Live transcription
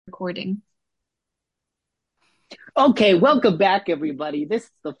Recording. Okay, welcome back, everybody. This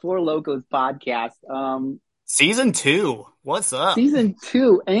is the Four Locos podcast, Season 2. What's up? season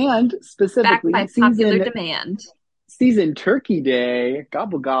two, and Back specifically by popular season demand. season Turkey Day.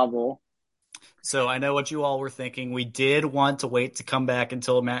 Gobble gobble. So I know what you all were thinking. We did want to wait to come back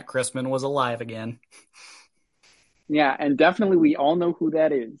until Matt Christman was alive again. Yeah, and definitely we all know who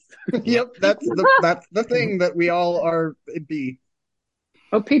that is. Yep. Yep, that's the thing that we all are be.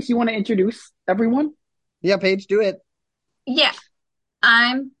 Oh, Paige, you want to introduce everyone? Yeah, Paige, do it. Yeah,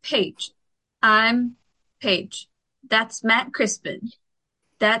 I'm Paige. I'm Paige. That's Matt Crispin.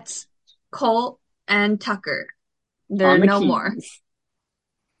 That's Cole and Tucker. There are On the no more. keys.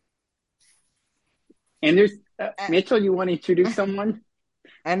 And there's A- Mitchell. You want to introduce someone?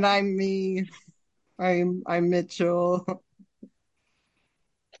 And I'm me. I'm Mitchell.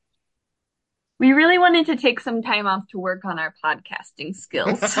 We really wanted to take some time off to work on our podcasting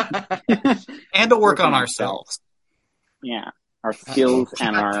skills. And to work Work on on ourselves. ourselves. Yeah, our Uh-oh. skills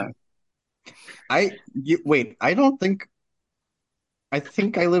and our. Wait, I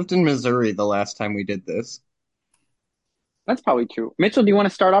think I lived in Missouri the last time we did this. That's probably true. Mitchell, do you want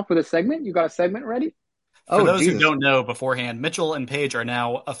to start off with a segment? You got a segment ready? For Oh, those who Jesus. don't know beforehand, Mitchell and Paige are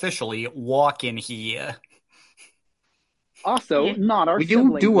now officially walking here. Also, Yeah. not our We do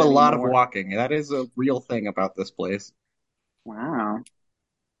siblings do a lot of anymore. walking. That is a real thing about this place. Wow.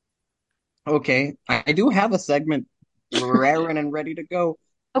 Okay, I do have a segment raring and ready to go.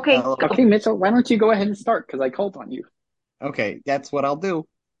 Okay, Okay, go. Mitchell, why don't you go ahead and start? Because I called on you. Okay, that's what I'll do.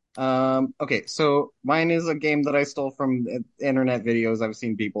 Okay, so mine is a game that I stole from internet videos I've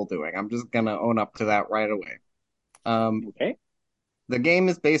seen people doing. I'm just gonna own up to that right away. Um, Okay. the game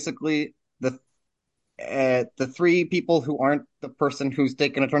is basically the three people who aren't the person who's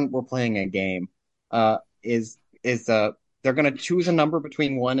taking a turn. We're playing a game. Is they're gonna choose a number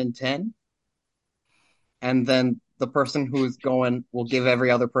between 1 and 10, and then the person who's going will give every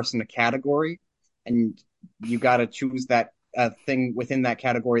other person a category, and you got to choose that thing within that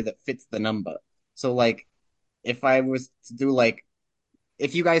category that fits the number. So, like, if I was to do like,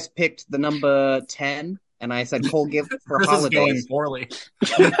 if you guys picked the number 10, and I said Cole gift for This is going holidays. poorly.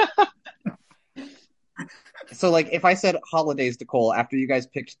 So, like, if I said holidays to Cole after you guys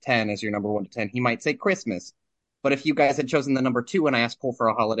picked 10 as your number 1 to 10, he might say Christmas. But if you guys had chosen the number 2 and I asked Cole for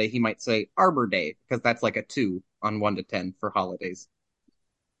a holiday, he might say Arbor Day, because that's like a 2 on 1 to 10 for holidays.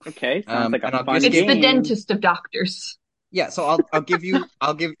 Okay. Sounds like a And I'll fun just It's give the game. dentist of doctors. Yeah, so I'll give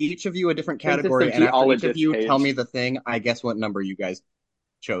each of you a different Dentist category, of and after each of geologist you tell page. me the thing, I guess what number you guys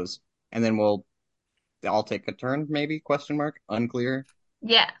chose. And then I'll take a turn, maybe? Question mark? Unclear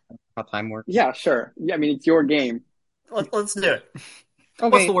Yeah. how time works. Yeah, sure. Yeah, I mean, it's your game. Let's do it. What's the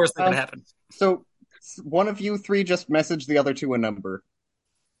Okay, worst that could happen? so one of you three just message the other two a number.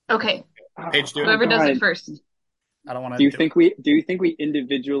 Okay. Page two. Oh, Whoever does it God. first. I don't want Do to you do it. think we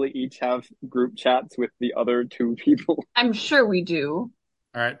individually each have group chats with the other two people? I'm sure we do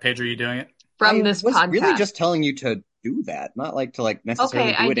All right, Paige, are you doing it? from I this was really podcast. just telling you to do that, not like to like necessarily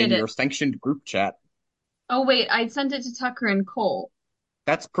Okay, do I it in did your it. sanctioned group chat. Oh, wait, I sent it to Tucker and Cole.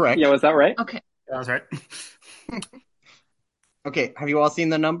 That's Yeah, correct. was that right? Okay. That was right. Okay, have you all seen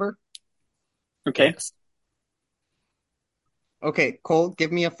the number? Okay. Yes. Okay, Cole,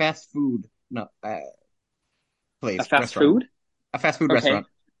 give me a fast food. No, A place, fast restaurant. food? A fast food Okay. restaurant.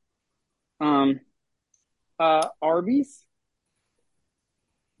 Um, Arby's?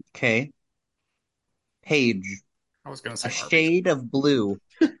 Okay. Page. I was going to A say Arby's. shade of blue.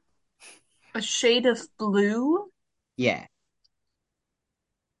 A shade of blue? Yeah.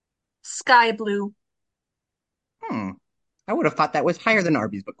 Sky blue. Hmm. I would have thought that was higher than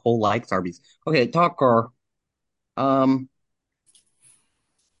Arby's, but Cole likes Arby's. Okay, Tucker. Um,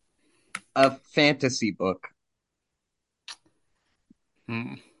 a fantasy book.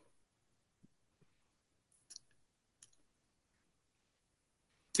 Hmm.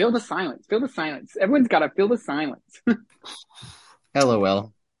 Feel the silence. Feel the silence. Everyone's got to feel the silence.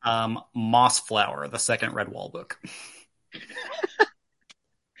 LOL. Mossflower, the second Redwall book.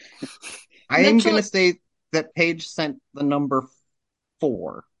 I am Mitchell, gonna say that Paige sent the number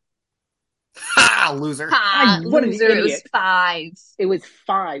 4. Ha! Loser. What an loser. It was idiot. 5. It was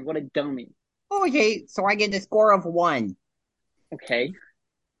five. What a dummy. Okay, so I get a score of 1. Okay.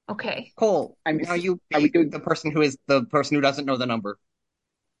 Okay. Cole, I'm. now you Are we be doing? the person who is the person who doesn't know the number.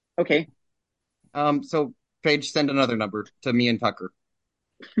 Okay. So Paige, send another number to me and Tucker.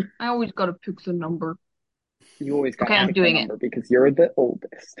 I always gotta pick the number. You always got Okay, to I'm pick the doing it. number because you're the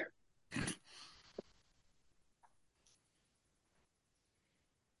oldest.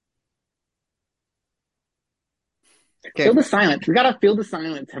 Okay, Feel the silence. We gotta feel the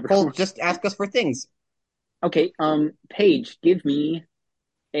silence, Cole, everyone. just ask us for things. Okay, Paige, give me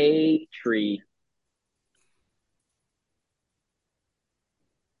a tree.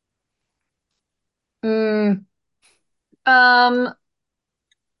 Mm, um,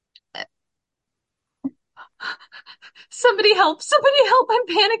 somebody help, I'm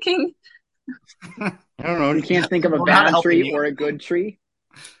panicking. I don't know. You can't think of a We're not bad helping tree you. or a good tree?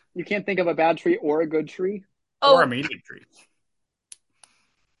 You can't think of a bad tree or a good tree? Or a Oak. medium tree.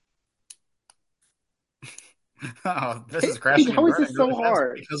 Oh, this is Paige, crashing and how is burning this really so fast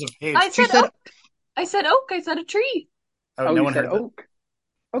hard? because of I Paige. She said said, oak. I said oak. I said a tree. Oh, Oh, no you one said heard that. oak.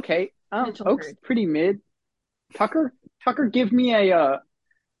 Okay, Mitchell oak's heard. pretty mid. Tucker, give me a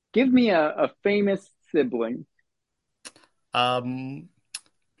famous sibling. Um,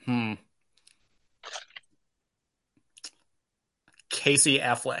 hmm. Casey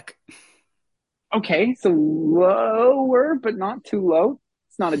Affleck. Okay, so lower, but not too low.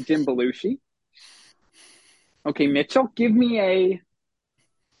 It's not a Jim Belushi. Okay, Mitchell, give me a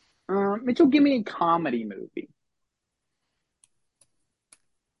comedy movie.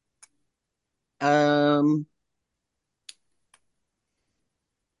 um,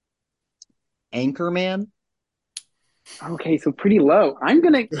 Anchorman. Okay, so pretty low. I'm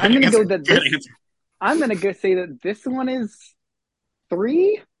gonna go that Good this. answer. I'm gonna go say that this one is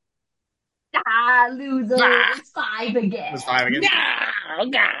 3. Ah, loser. Ah, It's 5 it was again. 5 again. No,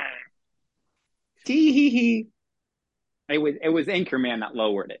 no. Tee hee hee. It was Anchorman that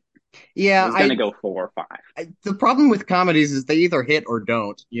lowered it. I Yeah, was gonna go 4 or 5. the problem with comedies is they either hit or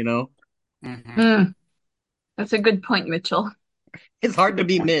don't, you know? Mhm. Hmm. That's a good point, Mitchell. It's hard to Good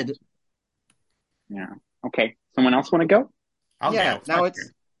be point. mid. Yeah. Okay. Someone else want to go? I'll Yeah, go. It's now my it's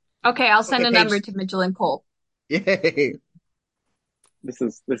turn. Okay, I'll send okay, a number Paige. to Mitchell and Cole. Yay. This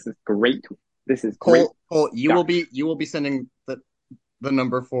is great. This is great Cole, stuff. you will be sending the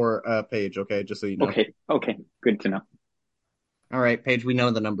number for Paige, okay? Just so you know. Okay. Good to know. All right, Paige, we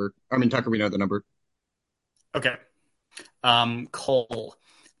know the number. I mean, Tucker, we know the number. Okay. Cole.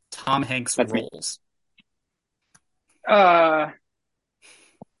 Tom Hanks That's me. roles. Uh,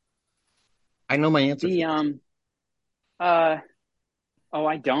 I know my answer. the uh. Oh,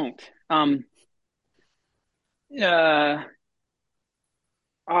 I don't. Uh.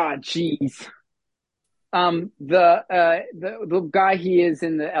 Jeez. The guy he is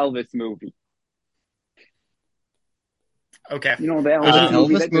in the Elvis movie. Okay. You know the There's an Elvis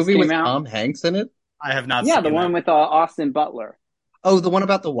movie Elvis that just movie came with out. Tom Hanks in it. I have not Yeah, the seen one that. with Austin Butler. Oh, the one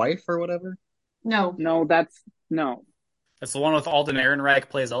about the wife or whatever. No. No, that's no. It's the one with Alden Ehrenreich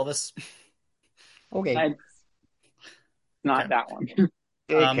plays Elvis. Okay. That's not Okay. that one.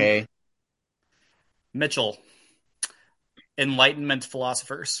 Okay. Mitchell. Enlightenment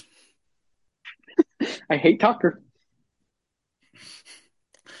philosophers. I hate Tucker.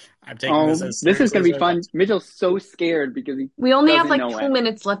 I'm taking this as This is seriously gonna as be I fun. want. Mitchell's so scared because he We only have doesn't like know 2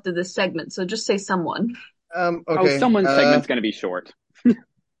 minutes left of this segment, so just say someone. Okay. Someone's segment's gonna be short.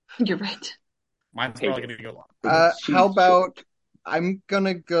 You're right. Mine's probably going to go long. How about I'm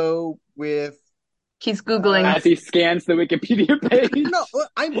gonna go with He's Googling. As he scans the Wikipedia page. no.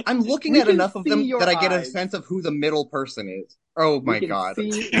 I'm looking We at can enough of see them your that I get a eyes. sense of who the middle person is. Oh my God. We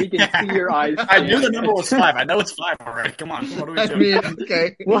can see your eyes. I knew the scanning number it. was 5. I know it's 5 already. Come on. What are we I doing? mean,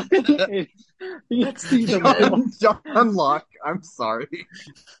 okay. What? You see the middle. John Locke. I'm sorry.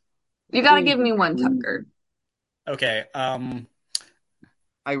 You gotta give me one, Tucker. Okay.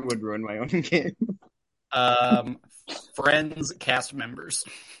 I would ruin my own game. Friends cast members.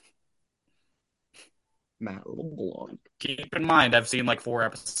 Matt LeBlanc. Keep in mind, I've seen like 4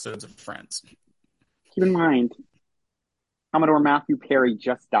 episodes of Friends. Keep in mind, Commodore Matthew Perry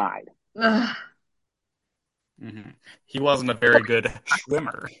just died. Ugh. Mm-hmm. He wasn't a very good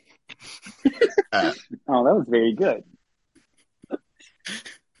swimmer. Oh, that was very good.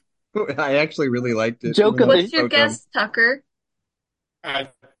 I actually really liked it. Joke even of though the- What's it's your so dumb. guess, Tucker?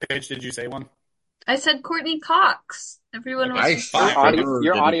 Paige, did you say one? I said Courtney Cox. Everyone Okay. was Your sure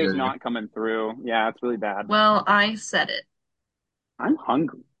Your didn't audio's hear you. not coming through. Yeah, it's really bad. Well, I said it. I'm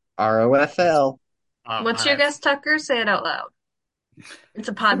hungry. ROFL. What's your guess, Tucker? Say it out loud. It's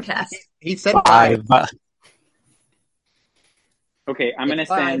a podcast. He said 5. Okay, I'm gonna It's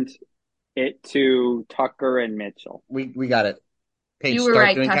 5. send it to Tucker and Mitchell. We got it. Paige, You were start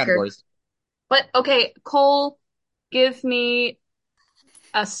right, doing Tucker. categories. But okay, Cole, give me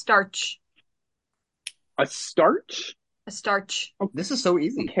a starch. A starch? A starch. This is so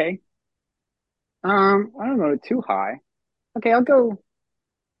easy. Okay. I don't know, too high. Okay, I'll go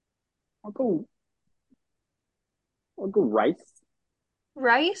rice.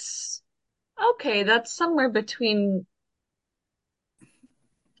 Rice? Okay, that's somewhere between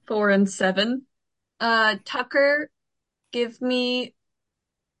 4 and 7. Tucker, give me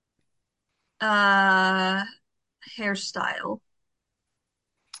hairstyle.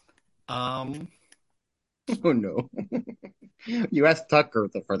 Um, Oh no. You asked Tucker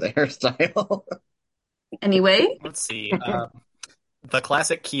for the hairstyle. Anyway, let's see. The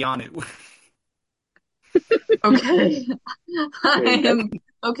classic Keanu. okay. Very good.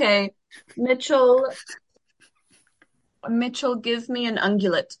 Okay. Mitchell, give me an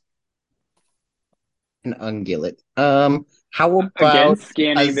ungulate. An ungulate. How Again, about a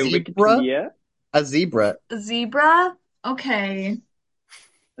scanning the zebra? Wikipedia. A zebra. A zebra? Okay.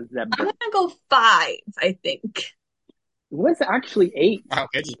 A I'm zebra. gonna go 5, I think. It was actually 8. Wow,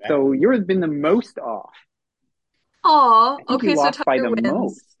 good. So yours been the most off. Aw, I think you okay, so lost by Tucker the wins.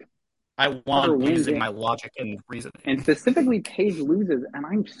 most. I Tucker won wins using it. my logic and reasoning. And specifically, Paige loses, and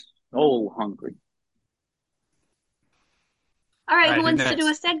I'm so hungry. All right, All right, who who's wants to do a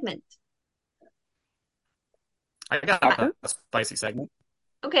next? segment? I got Tucker? a spicy segment.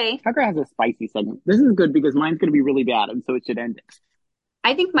 Okay, Tucker has a spicy segment. This is good because mine's going to be really bad, and so it should end it.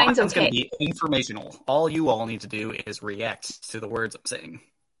 I think mine's Mine's going okay. to be informational. All you all need to do is react to the words I'm saying.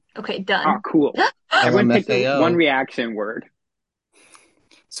 Okay, Oh, done. cool. Everyone picked LMFAO. one reaction word.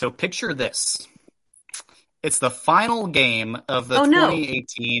 So picture this. It's the final game of the Oh, no.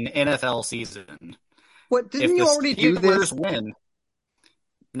 2018 NFL season. What, If didn't you the already do this? Steelers win,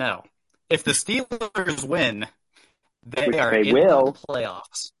 no. If the Steelers win, they Which are they in will. the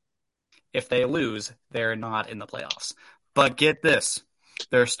playoffs. If they lose, they're not in the playoffs. But get this,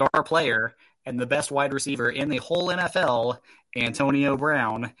 their star player and the best wide receiver in the whole NFL, Antonio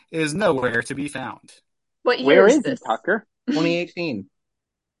Brown, is nowhere to be found. What year Where is is he, this? Tucker? 2018.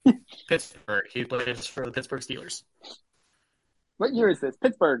 Pittsburgh. He plays for the Pittsburgh Steelers. What year is this?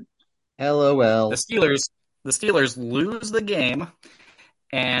 Pittsburgh. LOL. The Steelers lose the game,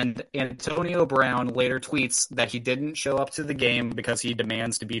 and Antonio Brown later tweets that he didn't show up to the game because he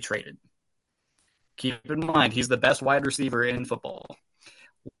demands to be traded. Keep in mind, he's the best wide receiver in football.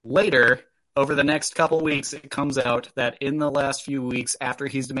 Later, over the next couple weeks, it comes out that in the last few weeks after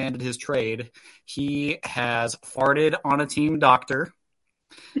he's demanded his trade, he has farted on a team doctor,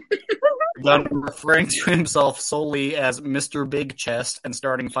 begun referring to himself solely as Mr. Big Chest and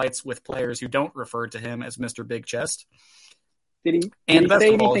starting fights with players who don't refer to him as Mr. Big Chest. Did he And best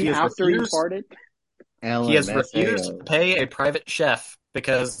say of all, anything he has after he refused- farted? He has refused to LMFAO. pay a private chef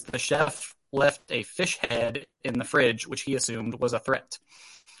because the chef left a fish head in the fridge, which he assumed was a threat.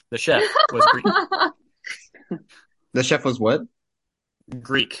 The chef was The chef was what?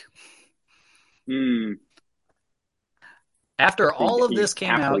 Greek. Hmm. After all of He this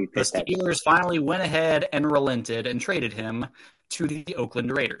came out, happily the picked that. Steelers finally went ahead and relented and traded him to the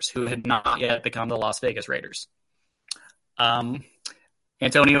Oakland Raiders, who had not yet become the Las Vegas Raiders.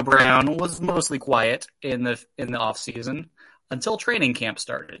 Antonio Brown was mostly quiet in the offseason until training camp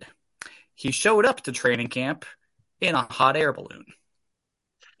started. He showed up to training camp in a hot air balloon.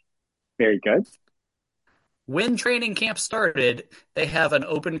 Very good. When training camp started, they have an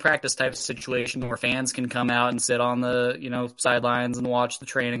open practice type situation where fans can come out and sit on the sidelines and watch the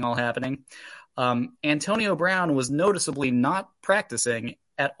training all happening. Antonio Brown was noticeably not practicing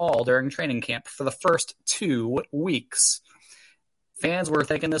at all during training camp for the first 2 weeks. Fans were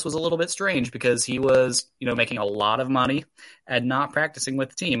thinking this was a little bit strange because he was, making a lot of money and not practicing with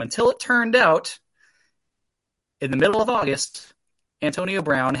the team until it turned out in the middle of August, Antonio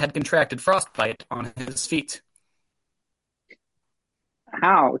Brown had contracted frostbite on his feet.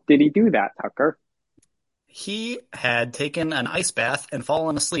 How did he do that, Tucker? He had taken an ice bath and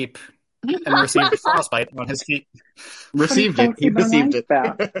fallen asleep and received frostbite on his feet. Received it. He received it.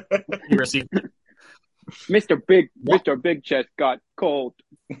 He received it. Mr. Big Chest got cold.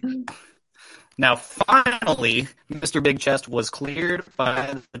 Now, finally, Mr. Big Chest was cleared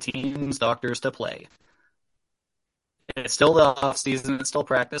by the team's doctors to play. It's still the offseason, it's still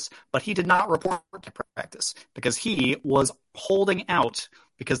practice, but he did not report to practice because he was holding out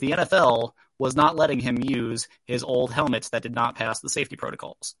because the NFL was not letting him use his old helmet that did not pass the safety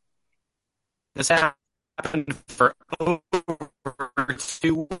protocols. This happened for over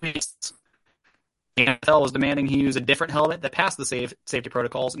 2 weeks. The NFL was demanding he use a different helmet that passed the safety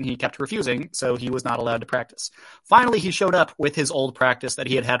protocols, and he kept refusing, so he was not allowed to practice. Finally, he showed up with his old practice that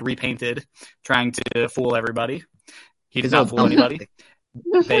he had repainted, trying to fool everybody. He did not fool anybody.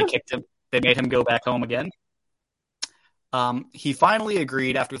 They kicked him. They made him go back home again. He finally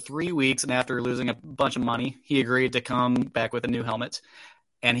agreed after 3 weeks and after losing a bunch of money, he agreed to come back with a new helmet.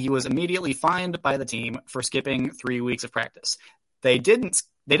 And he was immediately fined by the team for skipping 3 weeks of practice. They didn't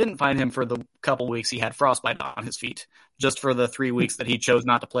they didn't fine him for the couple weeks he had frostbite on his feet, just for the 3 weeks that he chose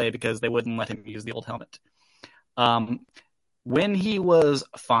not to play because they wouldn't let him use the old helmet. When he was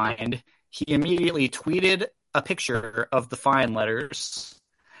fined, he immediately tweeted a picture of the fine letters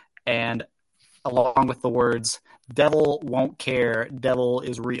and along with the words, "Devil won't care, devil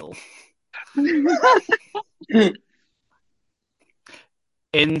is real."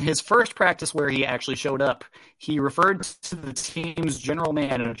 In his first practice where he actually showed up, he referred to the team's general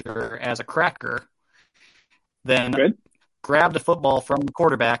manager as a cracker, then grabbed a football from the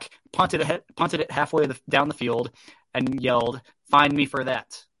quarterback, punted it halfway down the field, and yelled, "Find me for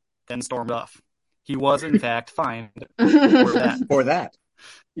that," then stormed off. He was, in fact, fined for that. For that.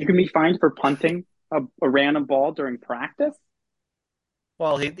 You can be fined for punting a random ball during practice?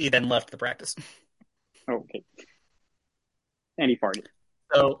 Well, he then left the practice. Okay. And he farted.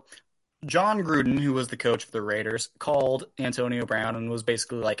 So John Gruden, who was the coach of the Raiders, called Antonio Brown and was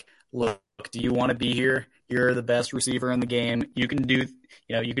basically like, "Look, do you want to be here? You're the best receiver in the game. You can do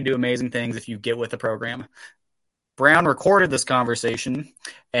amazing things if you get with the program." Brown recorded this conversation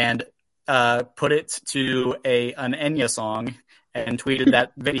and put it to an Enya song and tweeted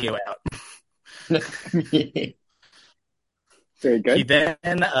that video out. Very good. He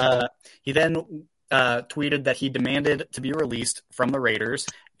then tweeted that he demanded to be released from the Raiders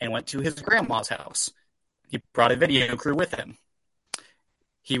and went to his grandma's house. He brought a video crew with him.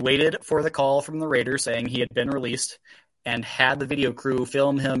 He waited for the call from the Raiders saying he had been released and had the video crew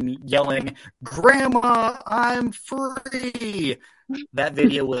film him yelling, "Grandma, I'm free!" That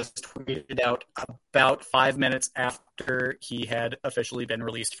video was tweeted out about 5 minutes after he had officially been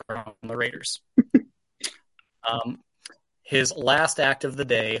released from the Raiders. His last act of the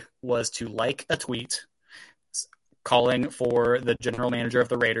day was to like a tweet calling for the general manager of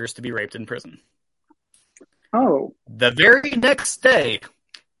the Raiders to be raped in prison. Oh. The very next day,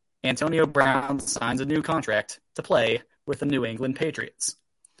 Antonio Brown signs a new contract to play with the New England Patriots.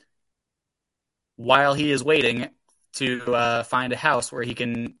 While he is waiting to find a house where he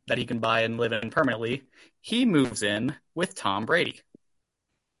can buy and live in permanently, he moves in with Tom Brady.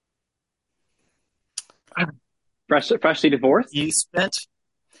 Freshly divorced? He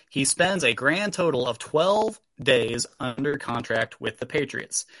spends a grand total of 12 days under contract with the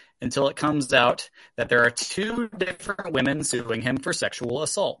Patriots until it comes out that there are 2 different women suing him for sexual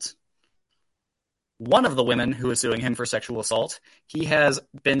assault. One of the women who is suing him for sexual assault, he has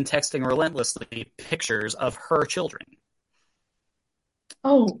been texting relentlessly pictures of her children.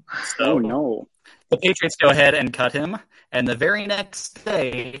 Oh. So no. The Patriots go ahead and cut him, and the very next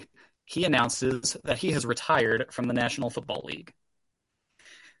day, he announces that he has retired from the National Football League.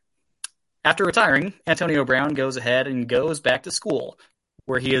 After retiring, Antonio Brown goes ahead and goes back to school,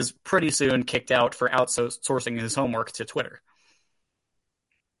 where he is pretty soon kicked out for outsourcing his homework to Twitter.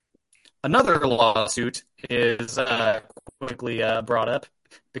 Another lawsuit is quickly brought up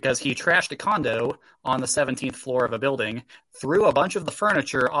because he trashed a condo on the 17th floor of a building, threw a bunch of the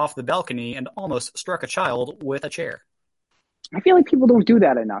furniture off the balcony, and almost struck a child with a chair. I feel like people don't do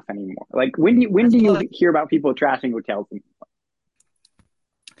that enough anymore. Like, when do you hear about people trashing hotels anymore?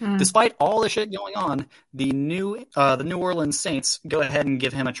 Despite all the shit going on, the New Orleans Saints go ahead and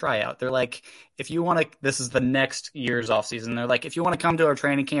give him a tryout. They're like, if you want to, this is the next year's offseason. They're like, if you want to come to our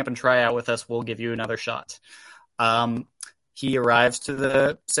training camp and try out with us, we'll give you another shot. He arrives to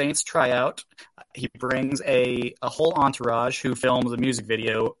the Saints tryout. He brings a whole entourage who films a music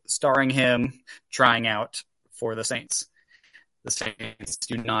video starring him trying out for the Saints. The Saints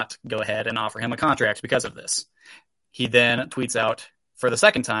do not go ahead and offer him a contract because of this. He then tweets out for the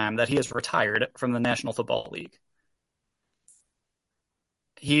second time that he is retired from the National Football League.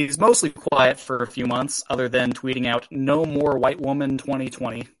 He's mostly quiet for a few months, other than tweeting out "No more white woman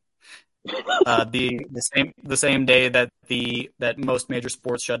 2020." The same day that most major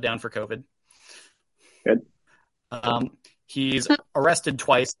sports shut down for COVID. Good. He's arrested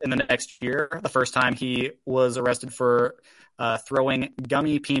twice in the next year. The first time he was arrested for throwing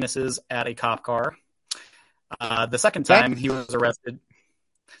gummy penises at a cop car. The second time he was arrested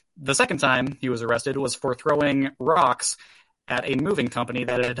was for throwing rocks at a moving company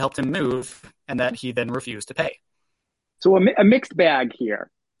that had helped him move and that he then refused to pay. So a mixed bag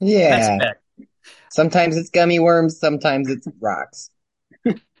here. Yeah. Sometimes it's gummy worms, sometimes it's rocks.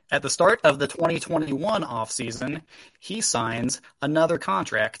 At the start of the 2021 offseason, he signs another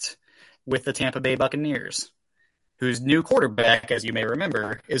contract with the Tampa Bay Buccaneers, whose new quarterback, as you may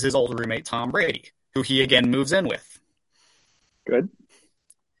remember, is his old roommate Tom Brady, who he again moves in with. Good.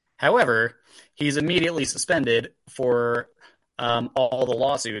 However, he's immediately suspended for all the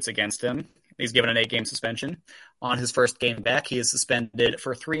lawsuits against him. He's given an 8-game suspension. On his first game back, he is suspended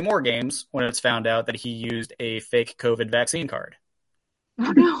for 3 more games when it's found out that he used a fake COVID vaccine card.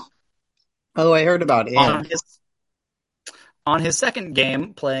 Oh no. Oh, I heard about On it. his second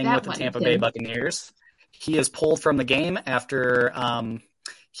game playing That with the one, Tampa Tim. Bay Buccaneers, he is pulled from the game after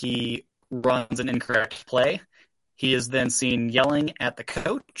he runs an incorrect play. He is then seen yelling at the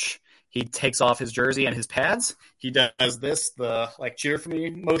coach. He takes off his jersey and his pads. He does this, the cheer for me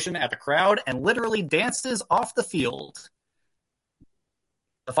motion at the crowd, and literally dances off the field.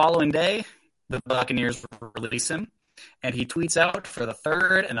 The following day, the Buccaneers release him, and he tweets out for the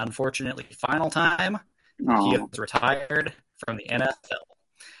third and unfortunately final time, he is retired from the NFL.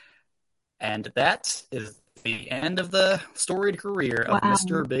 And that is the end of the storied career of Wow.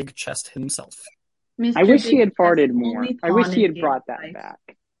 Mr. Big Chest himself. I wish he had Big Chest farted more. only I wish he had pawn brought in that his life.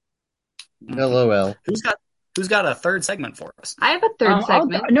 back. LOL. Who's got a third segment for us? I have a third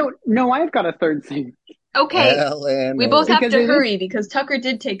segment. No, I've got a third segment. Okay. LNO. We both have Because to it hurry because Tucker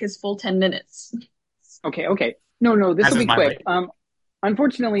did take his full 10 minutes. Okay. No, this As will is be my quick. right.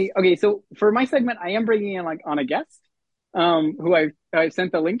 Unfortunately, okay, so for my segment, I am bringing in on a guest, who I've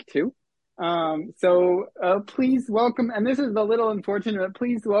sent the link to. So please welcome, and this is a little unfortunate, but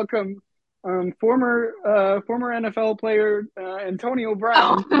please welcome former NFL player Antonio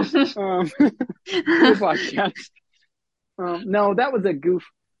Brown Oh. to the podcast. No, that was a goof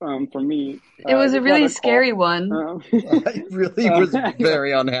for me. It was a It's really not call. scary one. I really was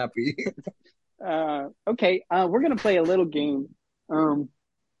very unhappy. Okay, we're gonna play a little game. The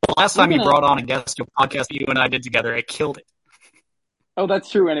last time you gonna- brought on a guest to a podcast that you and I did together, it killed it. Oh, that's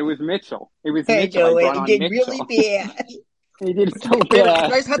true, and it was Mitchell. It was Hey, Mitchell. I brought it on did Mitchell. really bad. He did so Man, you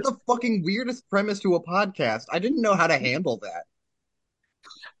bad. guys had the fucking weirdest premise to a podcast. I didn't know how to handle that.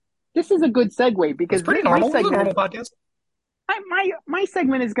 This is a good segue It's because pretty my normal. It's a segment, normal podcast. my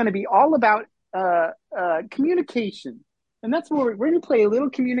segment is going to be all about communication, and that's where we're going to play a little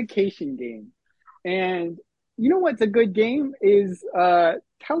communication game. And you know what's a good game is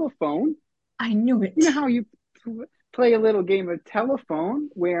telephone. I knew it. You know how you play a little game of telephone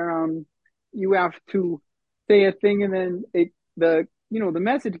where you have to say a thing and then the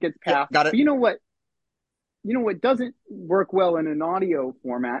message gets passed. Got it. But you know what doesn't work well in an audio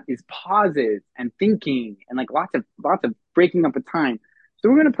format is pauses and thinking and lots of breaking up of time. So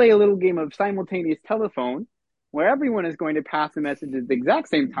we're going to play a little game of simultaneous telephone where everyone is going to pass a message at the exact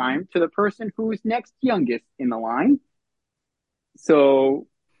same time to the person who is next youngest in the line. So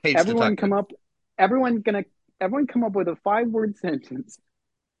Page everyone detected. everyone come up with a 5-word sentence.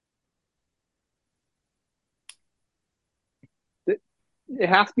 It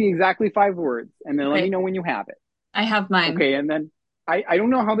has to be exactly 5 words, and then let Okay. me know when you have it. I have mine. Okay, and then I don't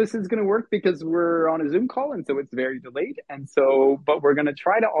know how this is going to work because we're on a Zoom call, and so it's very delayed, but we're going to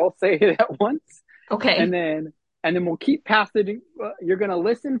try to all say it at once, Okay. and then we'll keep passing. You're going to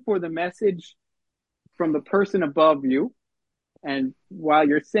listen for the message from the person above you, and while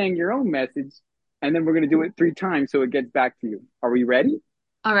you're saying your own message, and then we're going to do it 3 times so it gets back to you. Are we ready?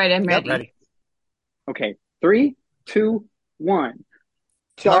 All right, I'm ready. Ready. Okay, 3, 2, 1.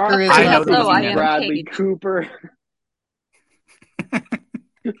 Tucker is I know this I am Bradley Paige. Cooper.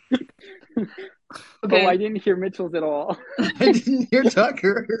 Okay. Oh, I didn't hear Mitchell's at all. I didn't hear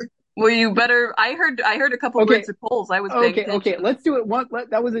Tucker. Well, you better. I heard a couple Okay. words of polls. I was paying Okay, attention. let's do it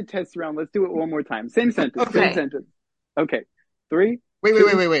that was a test round. Let's do it one more time. Same sentence, Okay. same sentence. Okay. 3,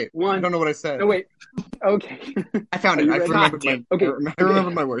 Wait. 1. I don't know what I said. No, wait. Okay. I found Are it. you I ready? remembered my. Okay. I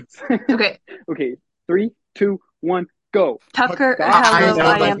remembered my words. Okay. Okay. 3, 2, 1, go. Tucker, That hello, know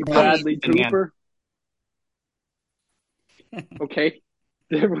I that am you Paige. Bradley Paige. Cooper. Okay.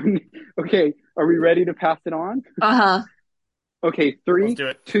 Everyone, okay. Are we ready to pass it on? Uh-huh. Okay. 3, Let's do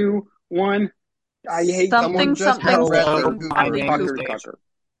it. 2, 1. I hate Something, Someone just something, tell Bradley something. My Cooper. name Tucker. is Tucker.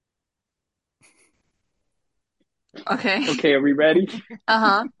 Okay. Okay. Are we ready?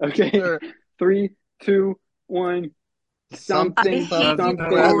 Uh-huh. Okay. Sure. 3, 2, 1. Something. I hate you, something.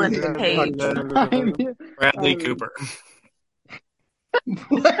 Roland Page. Bradley Um, Cooper.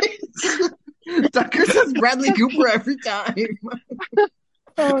 What? Tucker says Bradley Cooper every time.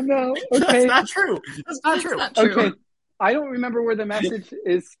 Oh no. That's Okay. not true. That's not true. Not true. Okay. I don't remember where the message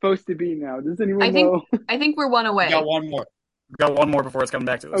is supposed to be now. Does anyone I think- know? I think we're one away. We got one more. We got one more before it's coming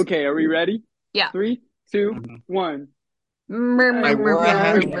back to us. Okay. Are we ready? Yeah. 3, 2, Mhm. 1. I wore a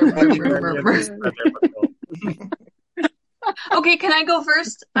hat. Okay, can I go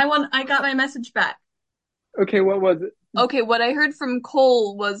first? I got my message back. Okay. What was it? Okay, what I heard from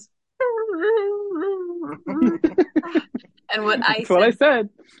Cole was and what I That's what I said, said.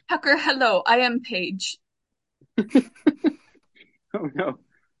 Tucker, hello, I am Paige. Oh no.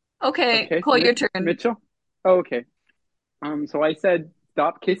 Okay, Okay. Cole, your turn. Mitchell. Oh, okay. So I said,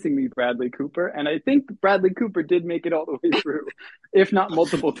 "Stop kissing me, Bradley Cooper," and I think Bradley Cooper did make it all the way through, if not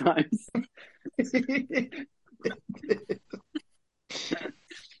multiple times.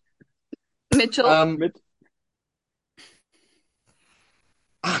 Mitchell, Um, Mitch,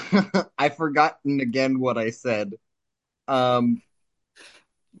 I've forgotten again what I said. Um,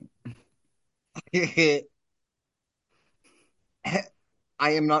 I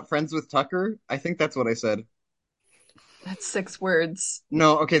am not friends with Tucker. I think that's what I said. that's 6 words.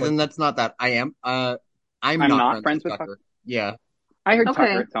 No, okay, What? then that's not that. I am. I'm I'm not not friends with friends with Tucker. Tucker. Yeah. I heard Tucker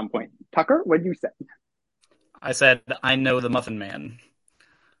Okay. at some point. Tucker, what did you say? I said I know the Muffin Man.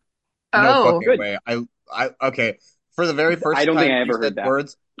 No Oh, fucking Good. way. Okay. For the very I first don't think time I you ever heard said that.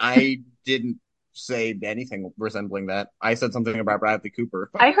 words, I didn't say anything resembling that. I said something about Bradley Cooper.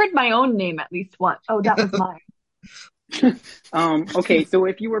 I heard my own name at least once. Oh, that was mine. Okay, so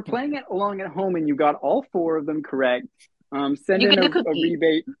if you were playing it along at home and you got all four of them correct, send You in get a a cookie.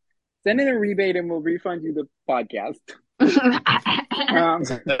 rebate. Send in a rebate and we'll refund you the podcast. Um,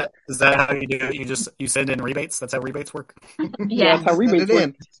 Is that how you do it? You send in rebates? That's how rebates work? yeah, that's how Yes. Send rebates it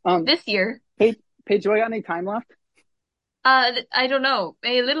work. in. This year. Paige, do I got any time left? I don't know.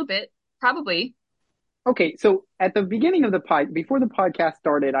 A little bit, probably. Okay, so at the beginning of the before the podcast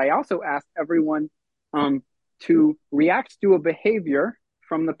started, I also asked everyone um, to react to a behavior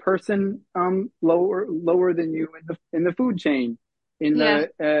from the person lower than you in the food chain in Yeah.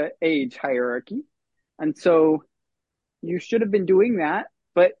 the age hierarchy, and so you should have been doing that.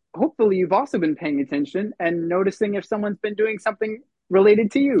 But hopefully, you've also been paying attention and noticing if someone's been doing something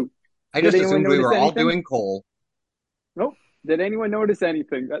related to you. I Did just anyone assumed we notice were all anything? doing coal. Nope. Did anyone notice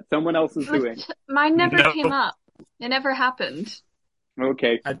anything that someone else is But doing? mine never No. came up. It never happened.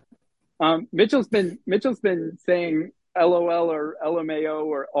 Okay. I, Mitchell's been saying LOL or LMAO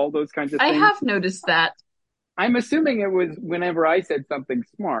or all those kinds of I things. have noticed that. I'm assuming it was whenever I said something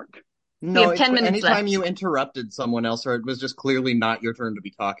smart. We No, have it's 10 minutes anytime left. you interrupted someone else or it was just clearly not your turn to be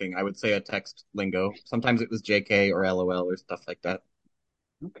talking, I would say a text lingo. Sometimes it was JK or LOL or stuff like that.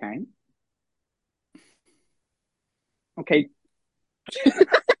 Okay. Okay.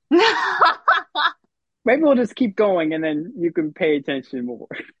 Maybe we'll just keep going and then you can pay attention more.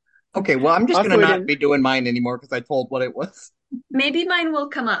 Okay, well, I'm just gonna Also, I not didn't. be doing mine anymore because I told what it was. Maybe mine will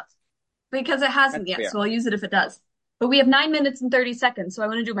come up because it hasn't That's yet, fair. so I'll use it if it does. But we have 9 minutes and 30 seconds, so I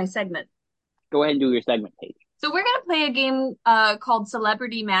want to do my segment. Go ahead and do your segment, Paige. So we're gonna play a game called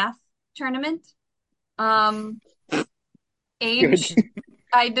Celebrity Math Tournament. Um, Good. age,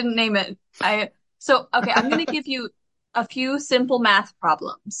 I didn't name it. Okay, I'm gonna give you a few simple math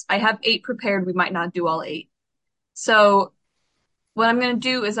problems. I have 8 prepared. We might not do all 8. So what I'm gonna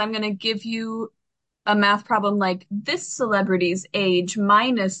do is I'm gonna give you a math problem like this celebrity's age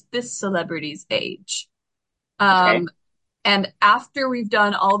minus this celebrity's age. Okay. Um, and after we've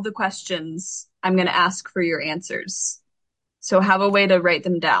done all the questions, I'm going to ask for your answers. So have a way to write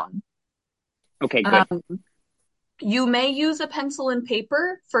them down. Okay, good. Um, you may use a pencil and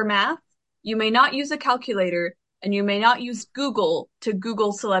paper for math. You may not use a calculator, and you may not use Google to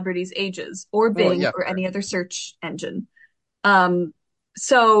Google celebrities' ages or Well, Bing yeah, or fair. any other search engine. Um,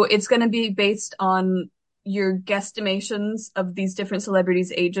 so it's going to be based on your guesstimations of these different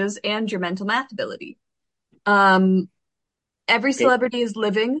celebrities' ages and your mental math ability. Um, every Okay. celebrity is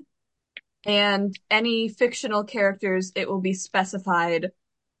living, and any fictional characters, it will be specified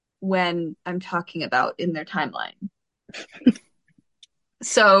when I'm talking about in their timeline.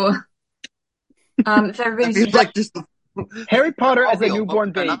 So, if That everybody's seems like just Harry Potter all as a real, but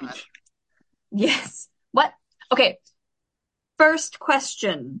newborn they're baby. not. yes. What? Okay. First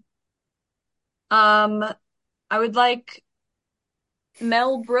question. I would like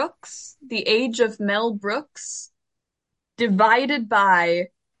Mel Brooks, the age of Mel Brooks, divided by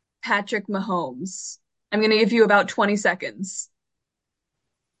Patrick Mahomes. I'm going to give you about 20 seconds,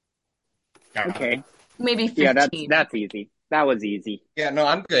 Okay. maybe Yeah, 15. that's easy. That was easy. Yeah, no,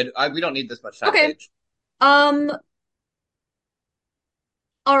 I'm good. We don't need this much time, Okay. Paige. Um,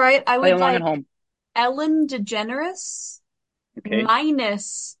 all right. I Play would along at like home. Ellen DeGeneres Okay.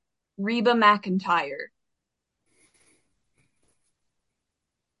 minus Reba McEntire.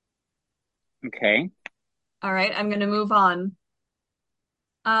 Okay. All right. I'm going to move on.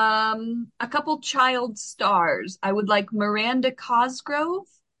 A couple child stars. I would like Miranda Cosgrove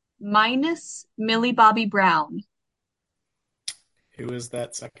minus Millie Bobby Brown. who is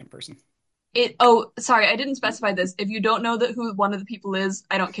that second person? Oh, sorry, I didn't specify this. If you don't know who one of the people is,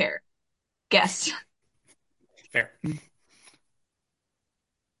 I don't care. Guess. Fair.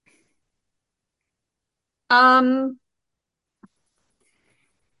 Um,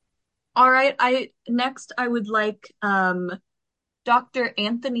 All right, I would like Dr.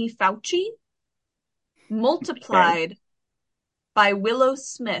 Anthony Fauci Okay. multiplied by Willow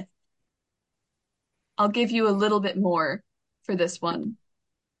Smith. I'll give you a little bit more for this one.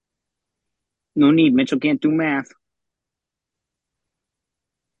 No need. Mitchell can't do math.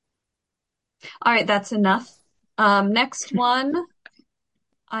 All right, that's enough. Next one,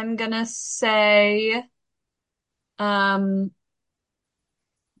 I'm gonna say um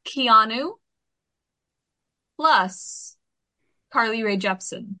Keanu plus Carly Rae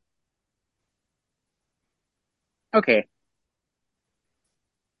Jepsen. Okay.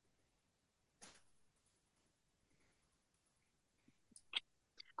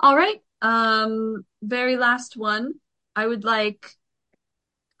 All right. Very last one. I would like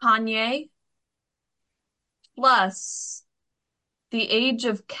Kanye plus the age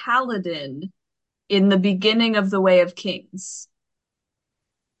of Kaladin in the beginning of The Way of Kings.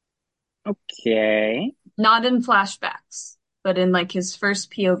 Okay. Not in flashbacks, but in like his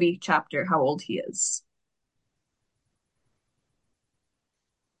first POV chapter, how old he is.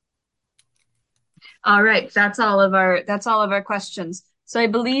 All right, that's all of our questions. So I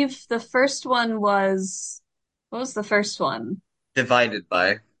believe the first one was what was the first one? Divided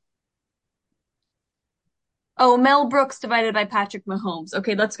by. Oh, Mel Brooks divided by Patrick Mahomes.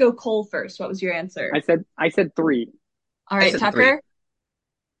 Okay, let's go Cole first. What was your answer? I said 3. All I right, said 3. Tucker.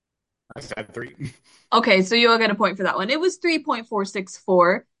 I said 3. Okay, so you'll get a point for that one. It was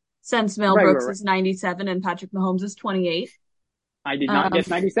 3.464 since Mel Right, Brooks right, right. is 97 and Patrick Mahomes is 28. I did not Um, guess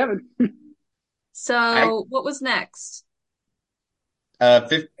 97. so what was next?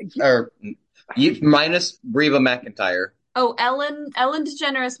 50, or minus Reba McEntire. Oh, Ellen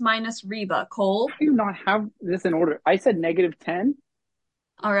DeGeneres minus Reba. Cole. I do not have this in order. I said negative 10.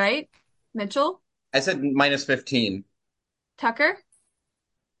 All right. Mitchell. I said minus 15. Tucker.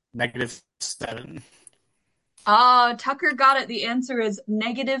 -7. Tucker got it. The answer is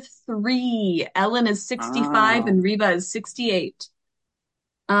 -3. Ellen is 65 Oh. and Reba is 68.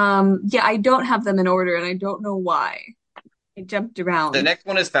 Yeah, I don't have them in order and I don't know why. I jumped The around. next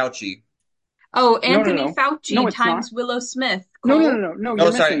one is Fauci. Oh, No, no, Anthony no. Fauci No, it's times not. Willow Smith. No, no, Cole, no, no, no. Oh,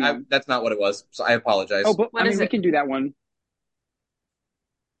 You're sorry, missing one. that's not what it was. So I apologize. Oh, but what I is mean, we it? can do that one.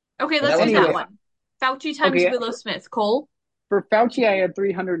 Okay, Well, let's that do was that Anyway, one. Fauci times okay. Willow Smith. Cole, For Fauci, I had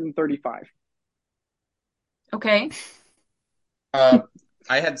 335. okay. I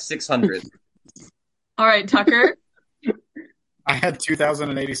had 600. All right, Tucker. I had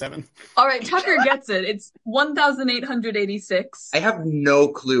 2,087. All right, Tucker gets it. It's 1,886. I have no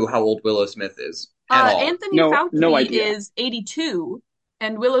clue how old Willow Smith is at all. Anthony No Fauci idea. is 82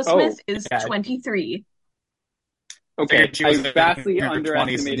 and Willow Oh, Smith is Yeah. 23. okay. Figured she was I in vastly her 20s and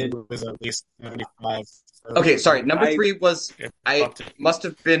underestimated. he was at least 75. So Okay, sorry. Number I- 3 was must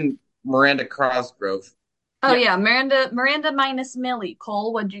have been Miranda Cosgrove. Oh Yeah. yeah, Miranda minus Millie.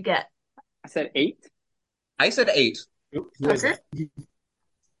 Cole, what'd you get? I said 8. I said 8. Who is Tucker? that?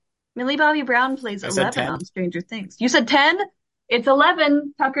 Millie Bobby Brown plays I said 11 10. on Stranger Things. You said 10? It's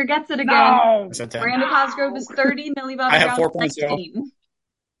 11. Tucker gets it again. No. I said 10. Miranda Cosgrove is 30. Millie Bobby I have Brown 4 is points, yo. 19.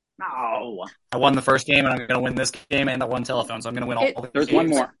 No. I won the first game, and I'm going to win this game and the one telephone, so I'm going to win all the There's games. one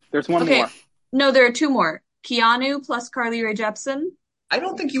more. There's one Okay. more. No, there are two more. Keanu plus Carly Rae Jepsen. I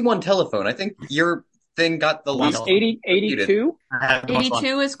don't think you won telephone. I think your thing got the Won least. telephone. 82. I had the most fun.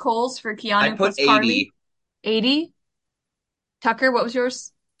 82 is Cole's for Keanu I put plus 80. Carly. 80. Tucker, what was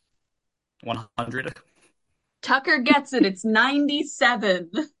yours? 100. Tucker gets it. It's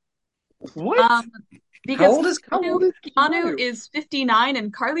 97. What? Because How old is Keanu is 59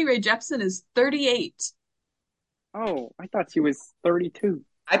 and Carly Rae Jepsen is 38. Oh, I thought she was 32.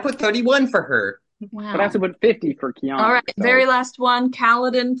 I put 31 for her. Wow. But I also put 50 for Keanu. All right, so very last one.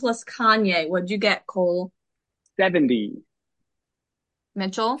 Kaladin plus Kanye. What'd you get, Cole? 70.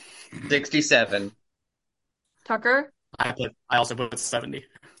 Mitchell? 67. Tucker? I also put 70.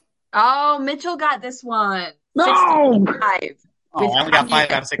 Oh, Mitchell got this one. No! 65. Oh, I only got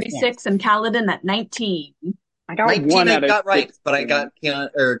 5 out of 6 points. 36 and Kaladin at 19. I got 19 one I out of got right, 6. but I got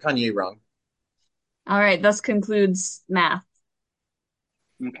Kanye wrong. All right, thus concludes math.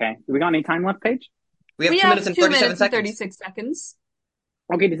 Okay. Do we got any time left, Paige? We have We 2 have minutes and 2 37 minutes and seconds. 36 seconds.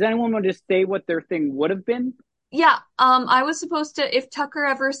 Okay, does anyone want to just say what their thing would have been? Yeah, I was supposed to, if Tucker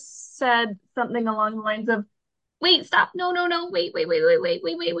ever said something along the lines of, wait, stop, no,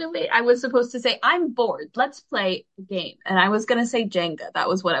 wait. I was supposed to say, I'm bored. Let's play a game. And I was going to say Jenga. That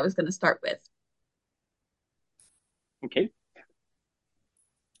was what I was going to start with. Okay.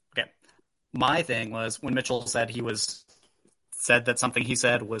 Okay. My thing was when Mitchell said said that something he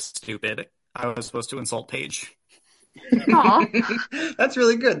said was stupid, I was supposed to insult Paige. Aw. That's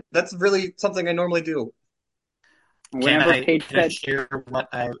really good. That's really something I normally do. Whenever Paige can I said, share what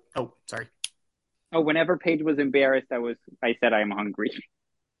I? Oh, sorry. whenever Paige was embarrassed, I said I'm hungry.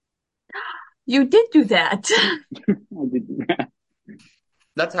 You did do that. I did that.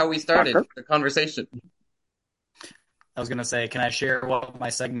 That's how we started Tucker? the conversation. I was gonna say, can I share what my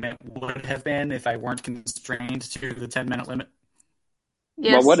segment would have been if I weren't constrained to the 10-minute limit?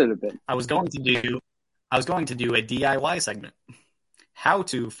 Well, Yes. what would it have been? I was going to do a DIY segment. How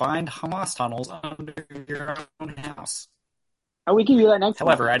to find Hamas tunnels under your own house. Oh, we can do that next time.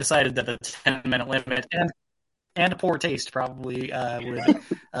 However, I decided that the 10-minute limit and poor taste probably would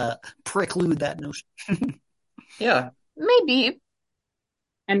preclude that notion. Yeah. Maybe.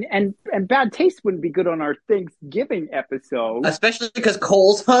 And bad taste wouldn't be good on our Thanksgiving episode. Especially because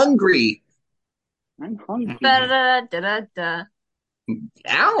Cole's hungry. I'm hungry. Da-da-da-da-da-da.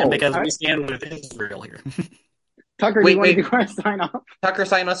 Ow. And because we stand with Israel here. Tucker, do Wait, you want wait. to do our sign off? Tucker,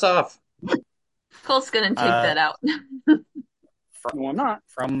 sign us off. Cole's gonna take that out. No, I'm not.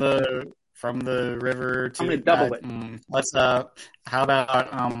 From the river to I'm gonna double it. let's how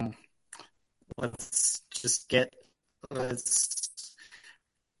about let's just get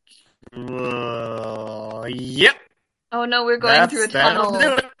yep. Oh no, we're going through a tunnel.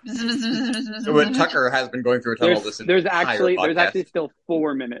 But Tucker has been going through a tunnel this entire There's actually podcast. still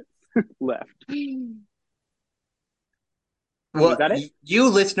 4 minutes left. Well, Is that it? you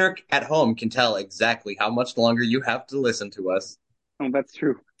listener at home can tell exactly how much longer you have to listen to us. Oh, that's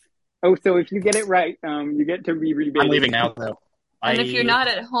true. Oh, so if you get it right, you get to be rebated. I'm leaving now though. And if you're not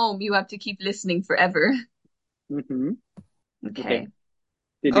at home, you have to keep listening forever. Mm-hmm. Okay.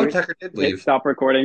 Did Oh, you Tucker did hit leave. stop recording?